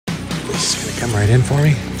He's gonna come right in for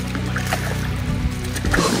me.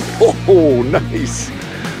 Oh, nice.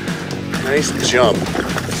 Nice jump.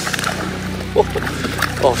 Oh,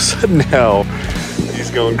 all of a sudden now,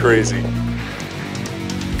 he's going crazy.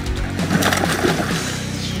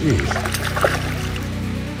 Jeez.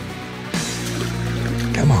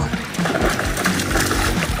 Come on.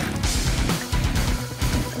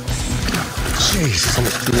 Jeez, it's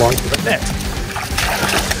almost too long for the net.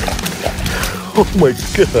 Oh my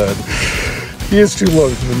God. He is too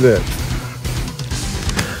long for the net.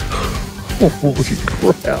 Holy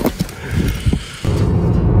crap.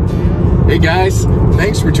 Hey guys,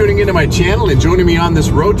 thanks for tuning into my channel and joining me on this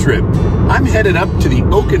road trip. I'm headed up to the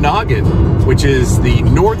Okanagan, which is the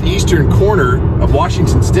northeastern corner of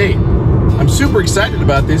Washington State. I'm super excited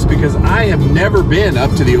about this because I have never been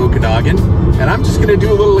up to the Okanagan, and I'm just gonna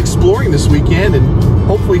do a little exploring this weekend and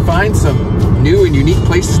hopefully find some new and unique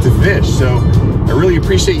places to fish. So I really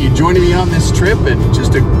appreciate you joining me on this trip, and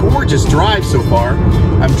just a gorgeous drive so far.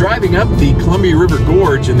 I'm driving up the Columbia River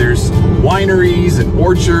Gorge, and there's wineries and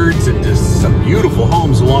orchards and just some beautiful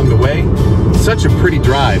homes along the way. Such a pretty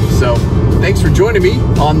drive. So thanks for joining me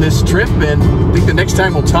on this trip, and I think the next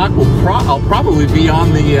time we'll talk, I'll probably be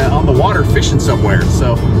on the water fishing somewhere.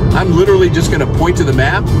 So I'm literally just gonna point to the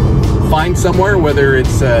map, find somewhere, whether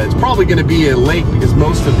it's probably gonna be a lake because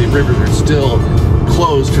most of the rivers are still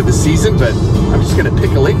closed for the season, but I'm just gonna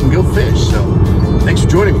pick a lake and go fish. So thanks for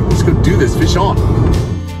joining me. Let's go do this. Fish on.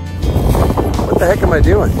 What the heck am I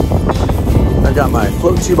doing? I've got my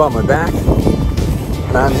float tube on my back,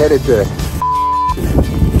 and I'm headed to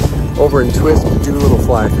over in Twist to do a little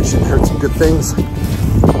fly fishing. Heard some good things.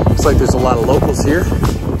 Looks like there's a lot of locals here,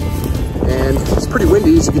 and it's pretty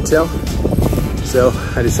windy, as you can tell. So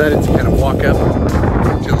I decided to kind of walk up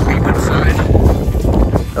to the leeward side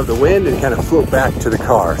of the wind and kind of float back to the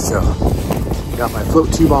car. So got my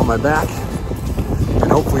float tube on my back, and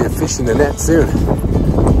hopefully a fish in the net soon.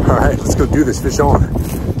 All right, let's go do this. Fish on.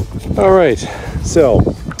 All right, so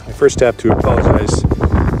I first have to apologize to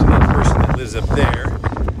that person that lives up there.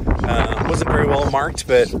 Wasn't very well marked,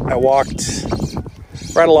 but I walked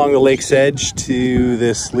right along the lake's edge to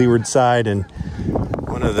this leeward side, and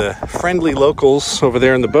one of the friendly locals over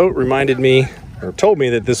there in the boat reminded me, or told me,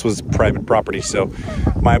 that this was private property. So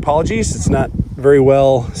my apologies. It's not very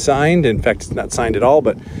well signed. In fact, it's not signed at all,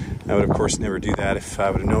 but I would of course never do that if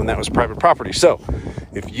I would have known that was private property. So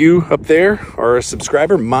if you up there are a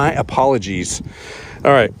subscriber, my apologies.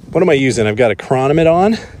 All right, what am I using? I've got a chronomid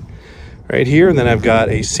on right here, and then I've got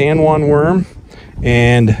a San Juan worm,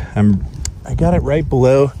 and I got it right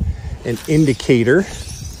below an indicator.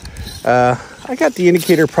 I got the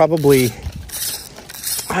indicator probably,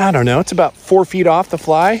 I don't know, it's about 4 feet off the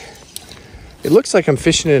fly. It looks like I'm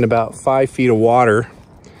fishing in about 5 feet of water.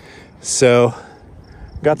 So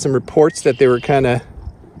got some reports that they were kind of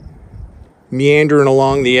meandering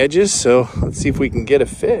along the edges. So let's see if we can get a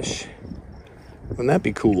fish. Wouldn't that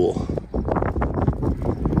be cool?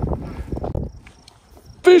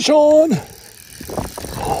 Fish on!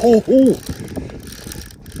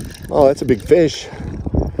 Oh, that's a big fish.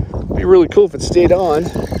 It'd be really cool if it stayed on.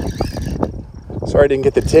 Sorry I didn't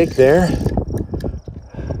get the take there.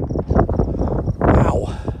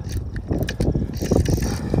 Wow.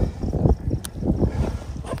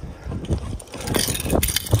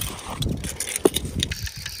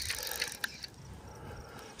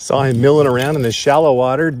 Saw him milling around in the shallow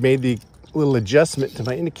water, made the little adjustment to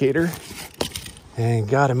my indicator, and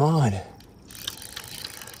got him on.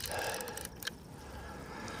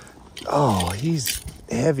 Oh, he's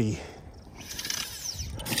heavy.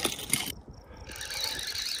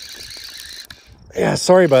 Yeah,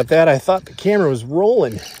 sorry about that. I thought the camera was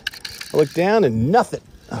rolling. I looked down and nothing.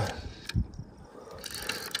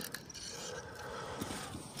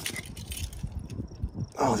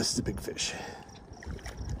 Oh, this is a big fish.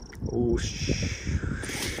 Oh,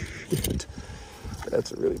 shit.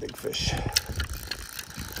 That's a really big fish.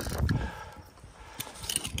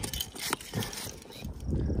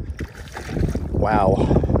 Wow.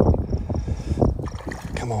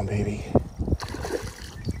 Come on, baby.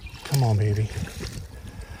 Come on, baby.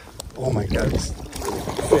 Oh my God, this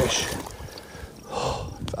fish.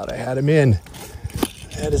 Oh, thought I had him in.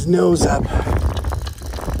 I had his nose up.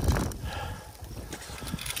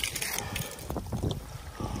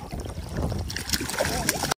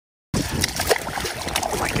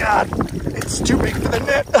 Oh my God, it's too big for the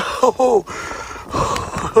net. Oh,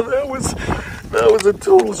 that was a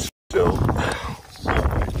total show. Oh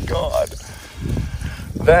my God.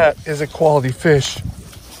 That is a quality fish.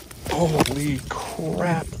 Holy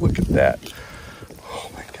crap, look at that. Oh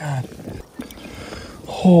my God.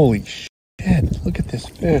 Holy shit, look at this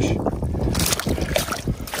fish.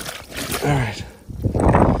 All right,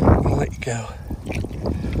 I'm gonna let you go.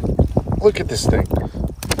 Look at this thing.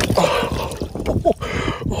 Oh,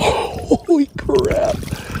 holy crap.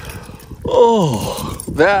 Oh,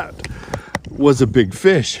 that was a big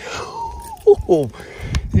fish. Oh,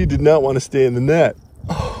 he did not want to stay in the net.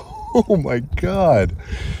 Oh my God.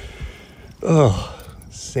 Oh,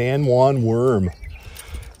 San Juan worm.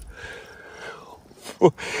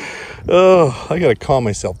 Oh, I gotta calm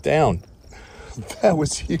myself down. That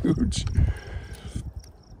was huge.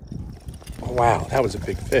 Wow, that was a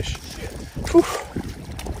big fish. Whew.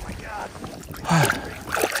 Oh my God.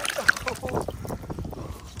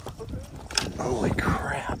 Holy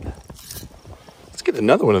crap. Let's get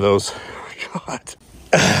another one of those. Oh God.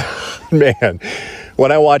 Man,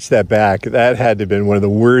 when I watched that back, that had to have been one of the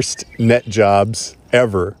worst net jobs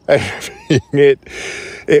ever.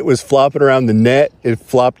 It was flopping around the net. It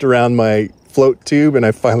flopped around my float tube, and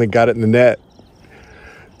I finally got it in the net.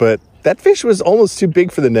 But that fish was almost too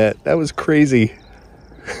big for the net. That was crazy.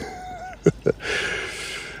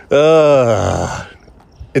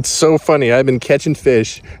 It's so funny. I've been catching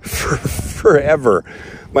fish for forever,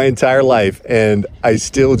 my entire life, and I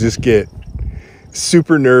still just get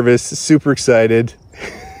super nervous, super excited.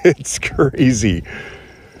 It's crazy.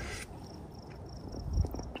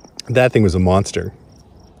 That thing was a monster.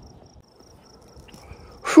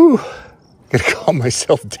 Whew. Gotta calm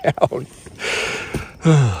myself down.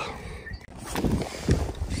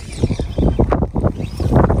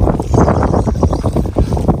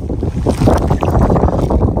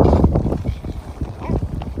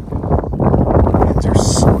 They're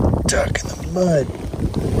stuck in the mud.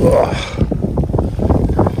 Ugh.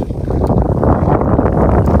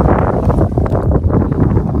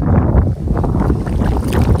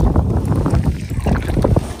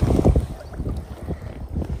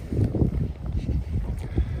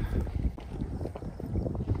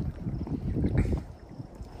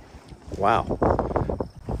 Wow.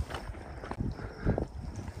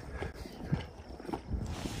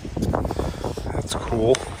 That's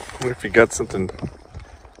cool. What if he got something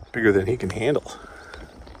bigger than he can handle?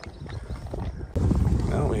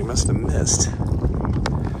 No, he must have missed.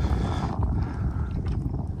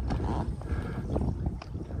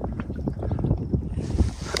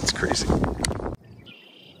 That's crazy.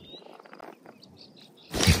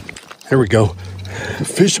 Here we go.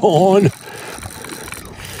 Fish on.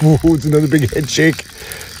 Oh, it's another big head shake.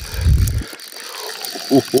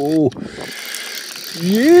 Oh,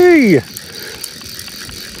 yay!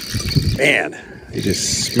 Man, you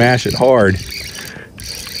just smash it hard.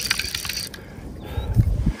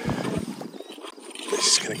 This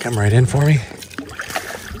is gonna come right in for me.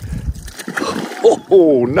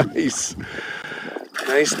 Oh, nice.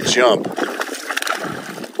 Nice jump.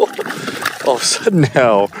 Oh, all of a sudden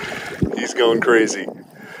now, he's going crazy.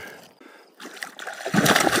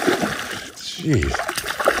 Jeez.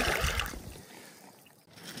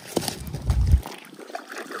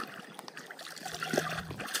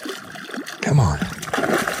 Come on.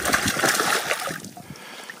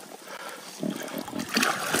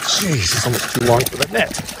 Jeez, it's almost too long for the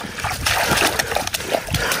net.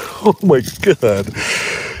 Oh my God.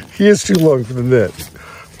 He is too long for the net.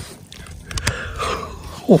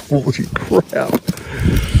 Holy crap.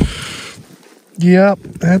 Yep,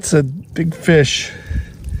 that's a big fish.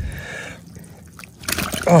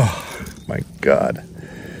 Oh my God.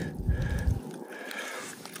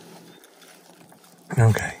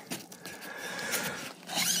 Okay.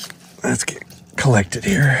 Let's get collected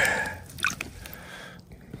here.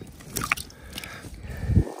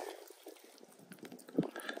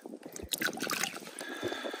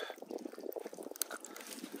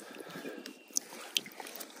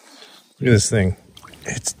 Look at this thing.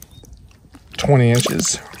 It's 20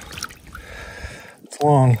 inches. It's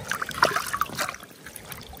long.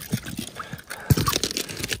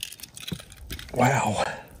 Wow.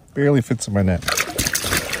 Barely fits in my net.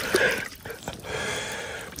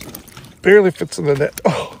 Barely fits in the net.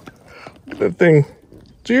 Oh, that thing.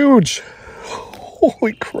 It's huge.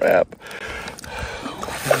 Holy crap.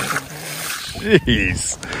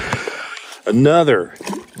 Jeez. Another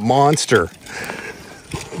monster.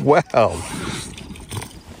 Wow.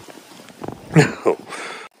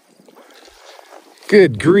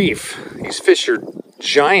 Good grief. These fish are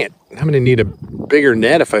giant. I'm going to need a bigger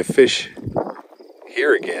net if I fish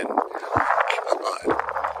here again. God.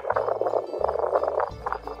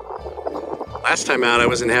 Last time out, I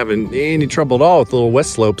wasn't having any trouble at all with little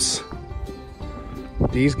west slopes.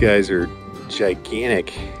 These guys are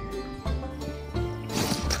gigantic.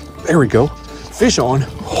 There we go. Fish on.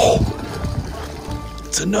 Oh,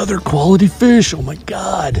 it's another quality fish. Oh my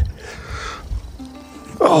God.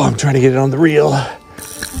 Oh, I'm trying to get it on the reel.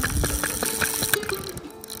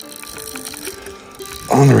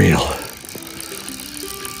 On the reel.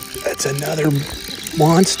 That's another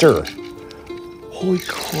monster. Holy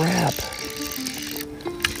crap.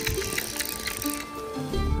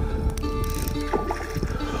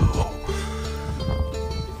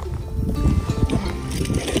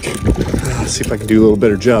 Let's see if I can do a little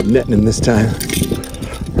better job netting him this time.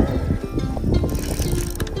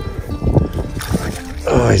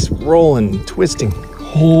 Oh, he's rolling, twisting.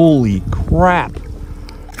 Holy crap.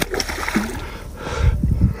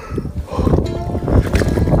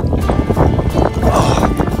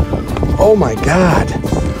 Oh my God.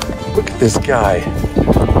 Look at this guy.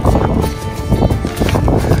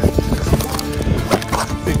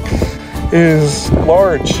 It is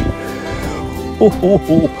large.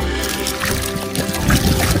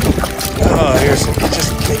 Oh, it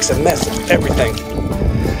just makes a mess of everything.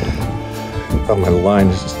 Oh, my line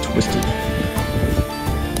is just twisted.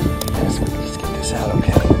 Let's get this out,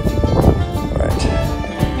 okay. All right.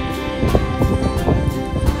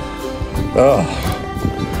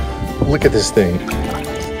 Oh, look at this thing.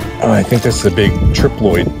 Oh, I think this is a big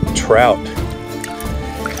triploid trout.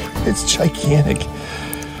 It's gigantic.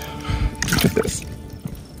 Look at this.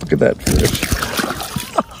 Look at that fish.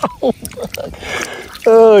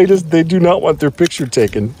 Oh, they do not want their picture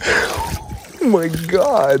taken. Oh my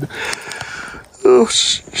God. Oh,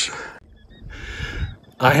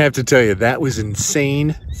 I have to tell you, that was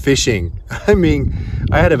insane fishing. I mean,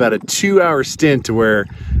 I had about a 2-hour stint to where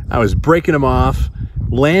I was breaking them off,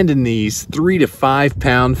 landing these 3 to 5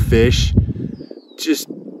 pound fish. It's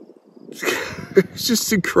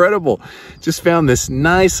just incredible. Just found this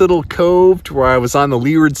nice little cove to where I was on the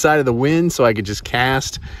leeward side of the wind, so I could just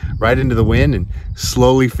cast right into the wind and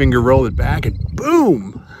slowly finger roll it back, and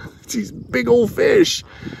boom, it's these big old fish.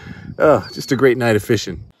 Oh, just a great night of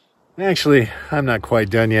fishing. Actually, I'm not quite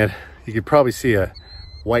done yet. You could probably see a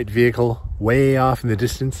white vehicle way off in the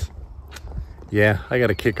distance. Yeah, I got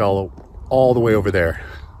to kick all the way over there.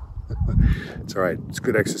 It's all right. It's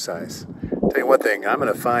good exercise. Tell you one thing, I'm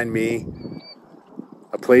going to find me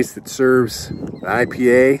a place that serves an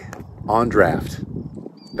IPA on draft.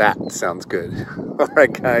 That sounds good. All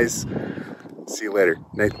right, guys. See you later.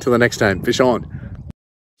 Till the next time, fish on.